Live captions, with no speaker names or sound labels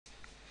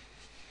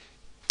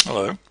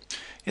Hello.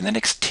 In the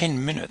next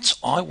 10 minutes,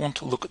 I want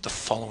to look at the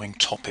following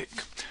topic.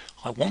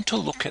 I want to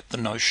look at the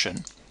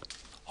notion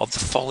of the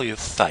folly of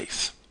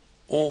faith,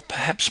 or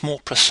perhaps more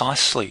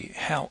precisely,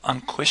 how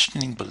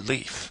unquestioning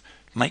belief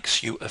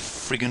makes you a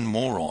friggin'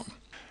 moron.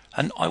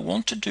 And I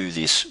want to do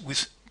this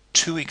with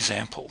two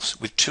examples,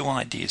 with two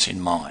ideas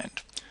in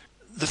mind.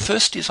 The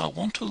first is I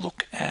want to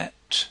look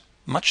at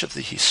much of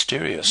the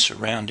hysteria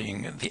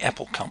surrounding the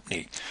Apple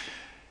company,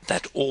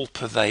 that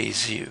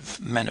all-pervasive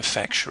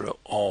manufacturer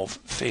of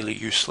fairly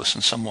useless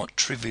and somewhat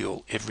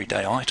trivial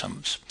everyday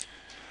items.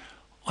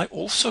 I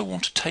also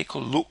want to take a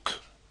look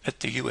at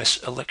the US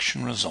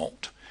election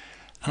result,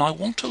 and I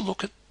want to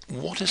look at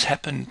what has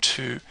happened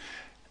to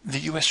the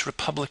US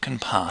Republican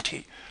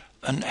Party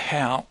and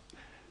how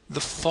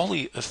the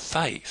folly of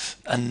faith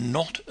and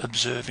not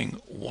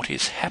observing what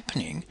is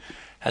happening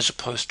as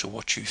opposed to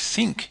what you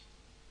think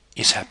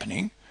is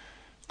happening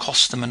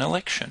cost them an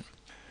election.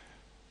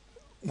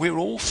 We're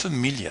all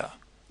familiar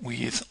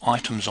with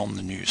items on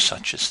the news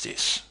such as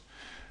this.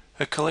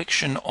 A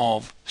collection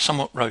of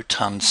somewhat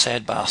rotund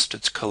sad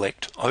bastards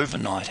collect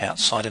overnight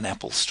outside an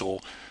Apple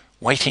store,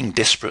 waiting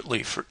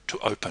desperately for it to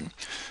open,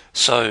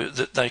 so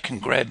that they can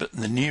grab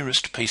the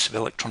nearest piece of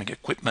electronic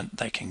equipment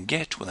they can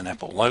get with an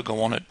Apple logo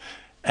on it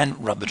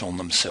and rub it on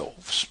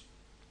themselves.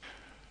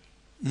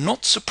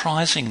 Not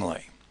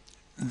surprisingly,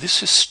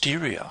 this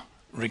hysteria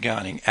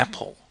regarding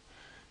Apple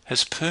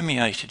has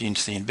permeated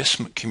into the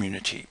investment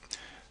community.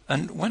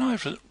 And when I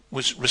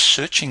was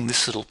researching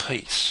this little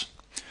piece,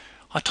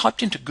 I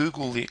typed into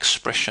Google the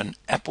expression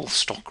Apple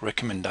stock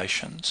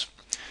recommendations.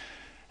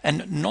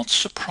 And not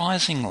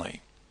surprisingly,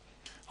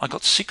 I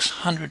got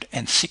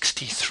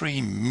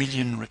 663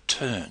 million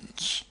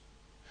returns.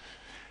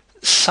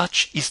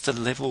 Such is the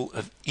level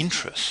of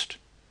interest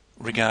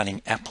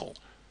regarding Apple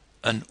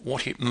and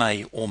what it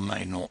may or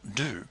may not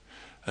do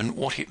and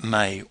what it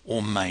may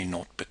or may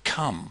not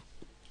become.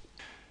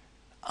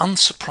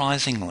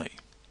 Unsurprisingly,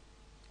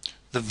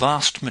 the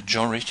vast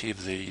majority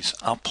of these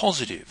are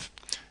positive,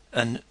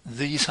 and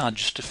these are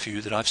just a few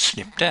that I've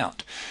snipped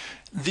out.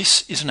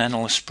 This is an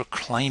analyst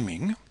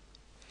proclaiming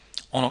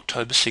on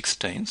October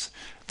 16th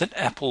that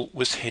Apple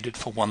was headed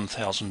for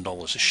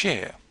 $1,000 a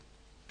share.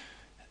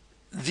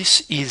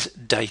 This is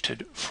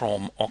dated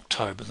from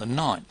October the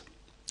 9th,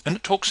 and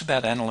it talks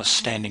about analysts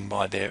standing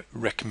by their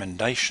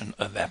recommendation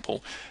of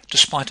Apple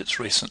despite its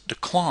recent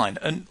decline,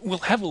 and we'll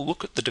have a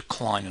look at the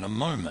decline in a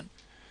moment.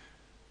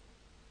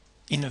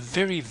 In a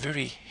very,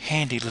 very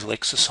handy little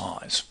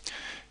exercise,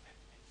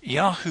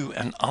 Yahoo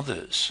and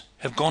others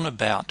have gone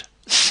about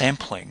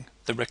sampling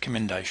the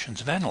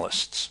recommendations of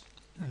analysts.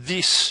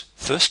 This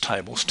first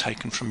table is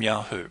taken from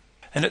Yahoo,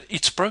 and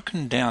it's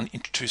broken down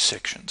into two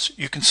sections.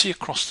 You can see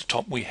across the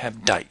top we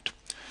have date.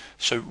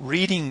 So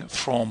reading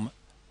from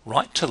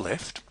right to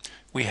left,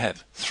 we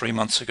have 3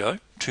 months ago,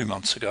 2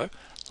 months ago,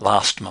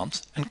 last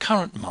month, and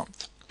current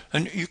month.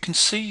 And you can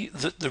see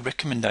that the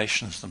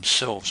recommendations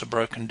themselves are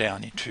broken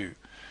down into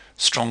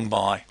strong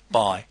buy,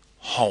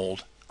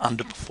 hold,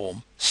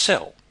 underperform,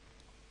 sell.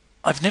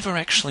 I've never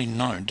actually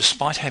known,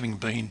 despite having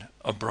been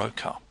a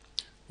broker,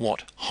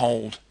 what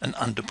hold and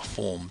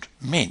underperformed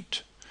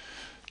meant.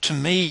 To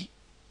me,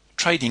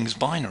 trading's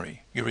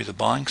binary. You're either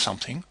buying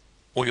something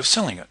or you're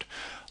selling it.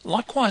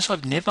 Likewise,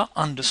 I've never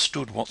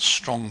understood what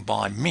strong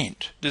buy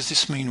meant. Does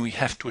this mean we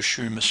have to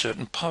assume a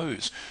certain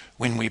pose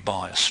when we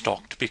buy a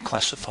stock to be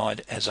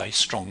classified as a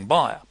strong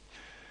buyer?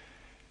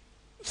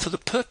 For the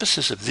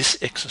purposes of this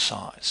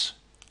exercise,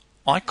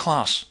 I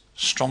class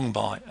strong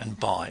buy and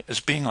buy as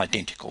being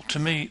identical. To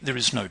me, there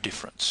is no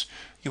difference.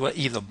 You are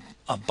either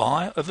a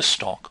buyer of a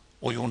stock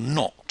or you're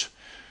not.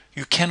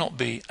 You cannot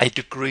be a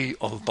degree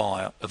of a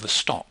buyer of a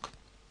stock.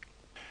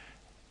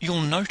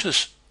 You'll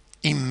notice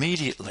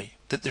immediately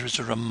that there is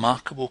a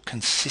remarkable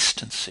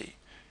consistency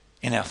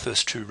in our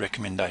first two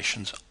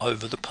recommendations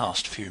over the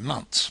past few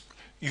months.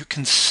 You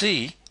can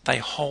see they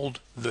hold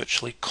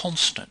virtually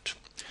constant.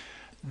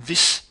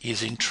 This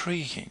is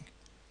intriguing.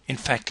 In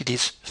fact, it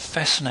is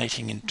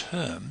fascinating in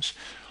terms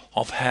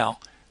of how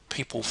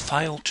people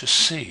fail to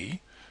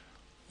see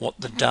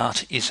what the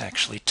data is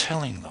actually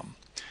telling them,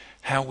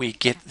 how we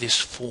get this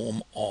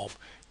form of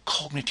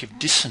cognitive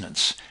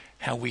dissonance,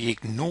 how we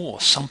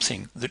ignore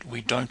something that we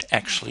don't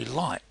actually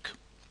like.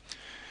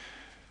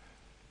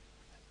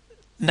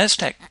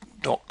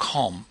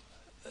 Nasdaq.com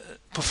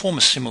perform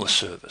a similar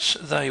service.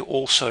 They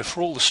also,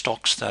 for all the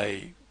stocks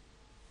they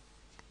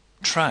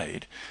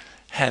trade,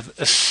 have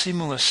a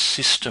similar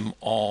system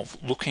of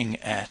looking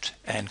at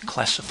and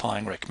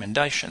classifying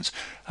recommendations.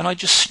 And I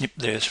just snipped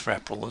theirs for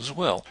Apple as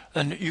well.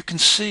 And you can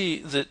see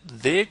that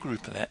their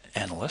group of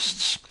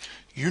analysts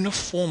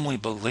uniformly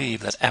believe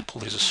that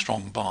Apple is a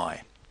strong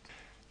buy.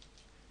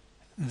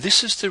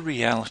 This is the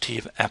reality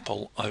of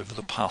Apple over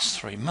the past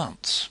 3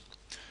 months.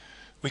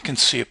 We can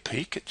see a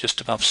peak at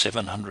just above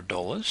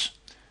 $700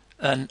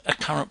 and a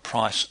current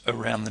price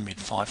around the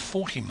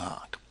mid-540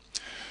 mark.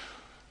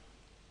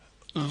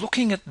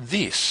 Looking at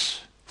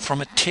this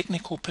from a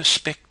technical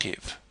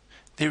perspective,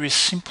 there is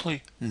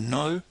simply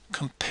no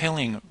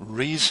compelling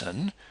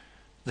reason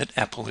that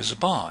Apple is a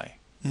buy.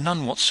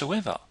 None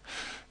whatsoever.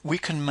 We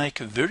can make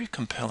a very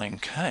compelling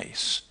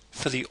case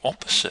for the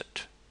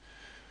opposite.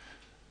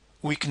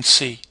 We can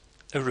see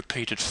a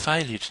repeated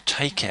failure to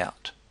take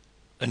out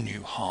a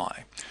new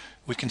high.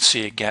 We can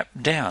see a gap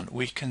down.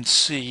 We can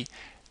see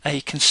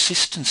a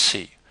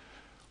consistency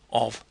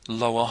of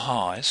lower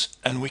highs,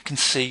 and we can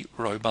see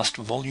robust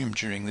volume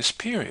during this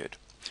period.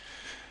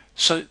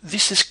 So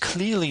this is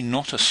clearly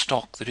not a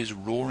stock that is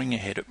roaring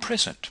ahead at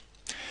present.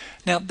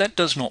 Now, that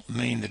does not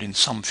mean that in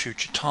some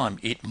future time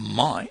it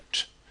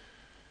might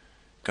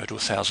go to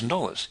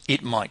 $1,000.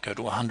 It might go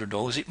to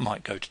 $100. It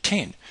might go to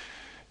 10.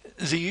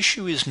 The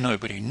issue is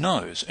nobody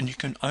knows, and you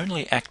can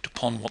only act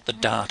upon what the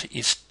data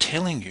is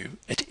telling you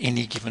at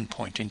any given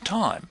point in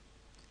time.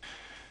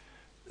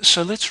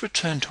 So let's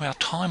return to our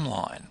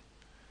timeline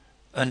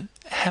and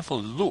have a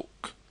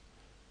look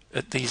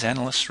at these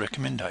analysts'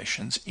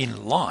 recommendations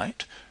in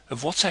light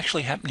of what's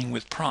actually happening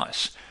with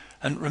price.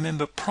 And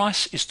remember,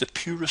 price is the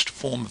purest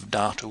form of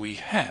data we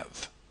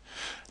have.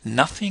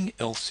 Nothing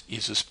else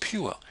is as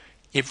pure.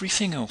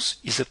 Everything else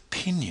is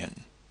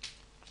opinion.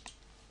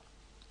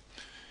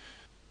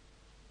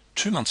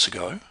 2 months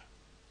ago,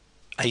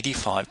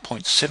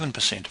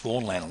 85.7% of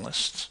all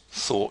analysts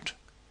thought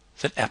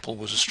that Apple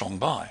was a strong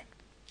buy.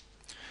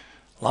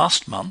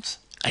 Last month,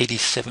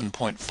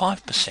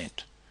 87.5%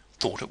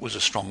 thought it was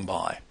a strong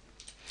buy.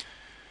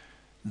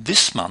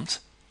 This month,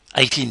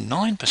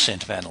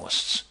 89% of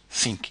analysts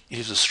think it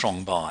is a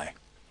strong buy.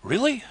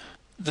 Really?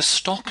 The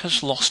stock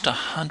has lost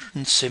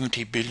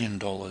 $170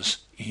 billion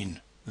in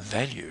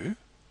value,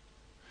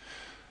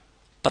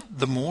 but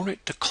the more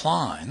it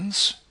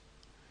declines,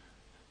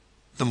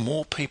 the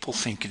more people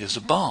think it is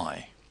a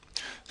buy.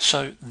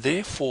 So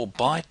therefore,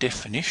 by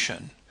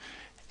definition,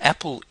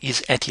 Apple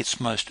is at its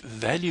most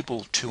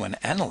valuable to an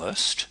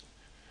analyst,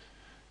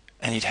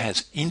 and it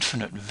has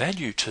infinite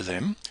value to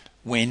them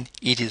when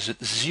it is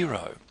at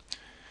zero.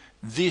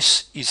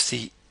 This is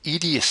the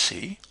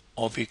idiocy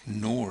of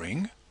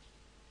ignoring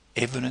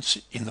evidence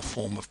in the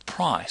form of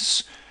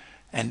price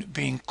and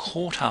being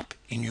caught up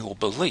in your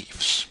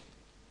beliefs.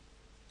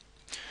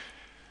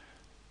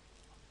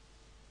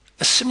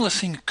 A similar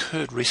thing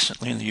occurred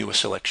recently in the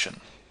US election.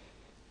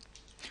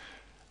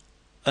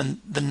 And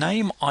the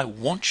name I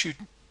want you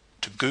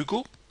to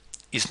Google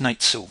is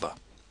Nate Silver.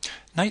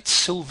 Nate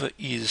Silver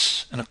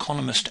is an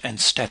economist and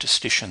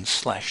statistician /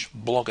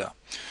 blogger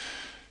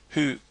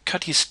who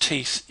cut his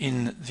teeth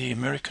in the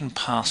American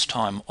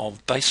pastime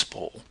of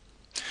baseball,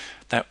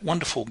 that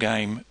wonderful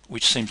game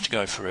which seems to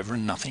go forever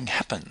and nothing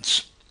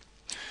happens.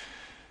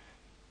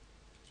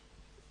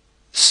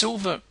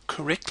 Silver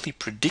correctly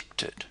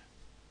predicted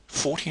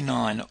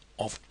 49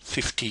 of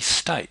 50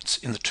 states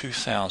in the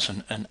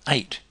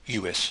 2008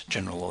 US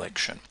general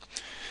election.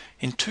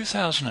 In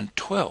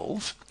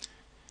 2012,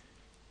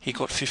 he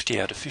got 50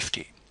 out of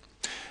 50.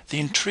 The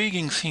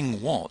intriguing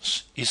thing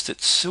is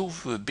that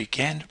Silver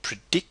began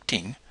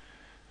predicting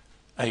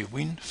a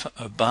win for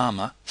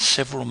Obama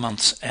several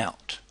months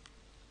out.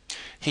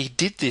 He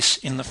did this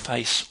in the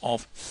face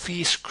of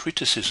fierce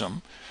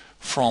criticism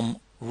from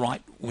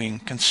right-wing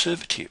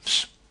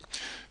conservatives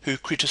who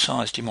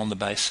criticised him on the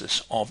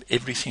basis of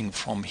everything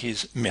from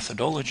his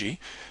methodology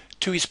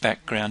to his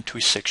background to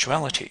his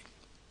sexuality.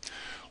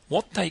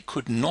 What they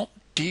could not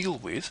deal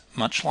with,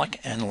 much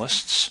like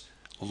analysts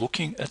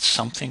looking at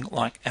something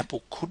like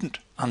Apple couldn't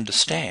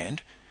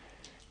understand,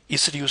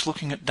 is that he was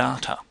looking at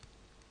data.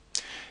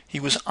 He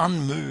was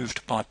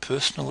unmoved by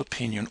personal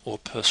opinion or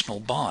personal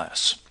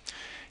bias.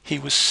 He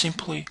was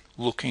simply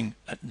looking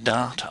at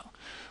data.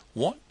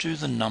 What do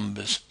the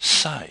numbers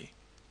say?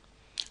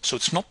 So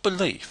it's not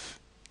belief,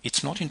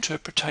 it's not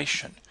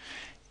interpretation,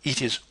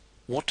 it is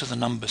what do the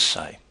numbers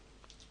say?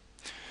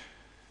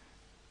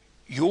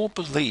 Your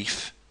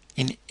belief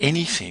in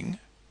anything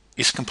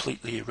is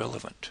completely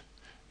irrelevant.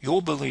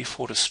 Your belief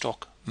what a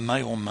stock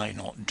may or may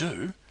not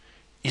do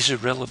is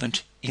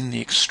irrelevant in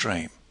the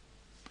extreme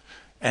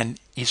and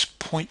is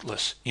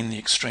pointless in the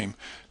extreme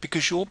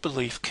because your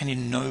belief can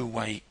in no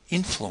way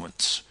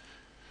influence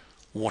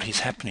what is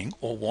happening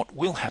or what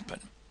will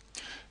happen.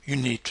 You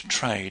need to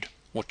trade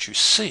what you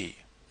see,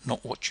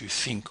 not what you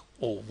think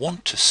or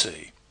want to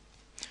see.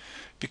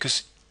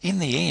 Because in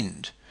the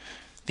end,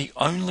 the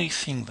only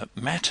thing that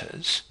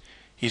matters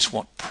is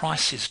what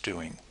price is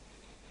doing.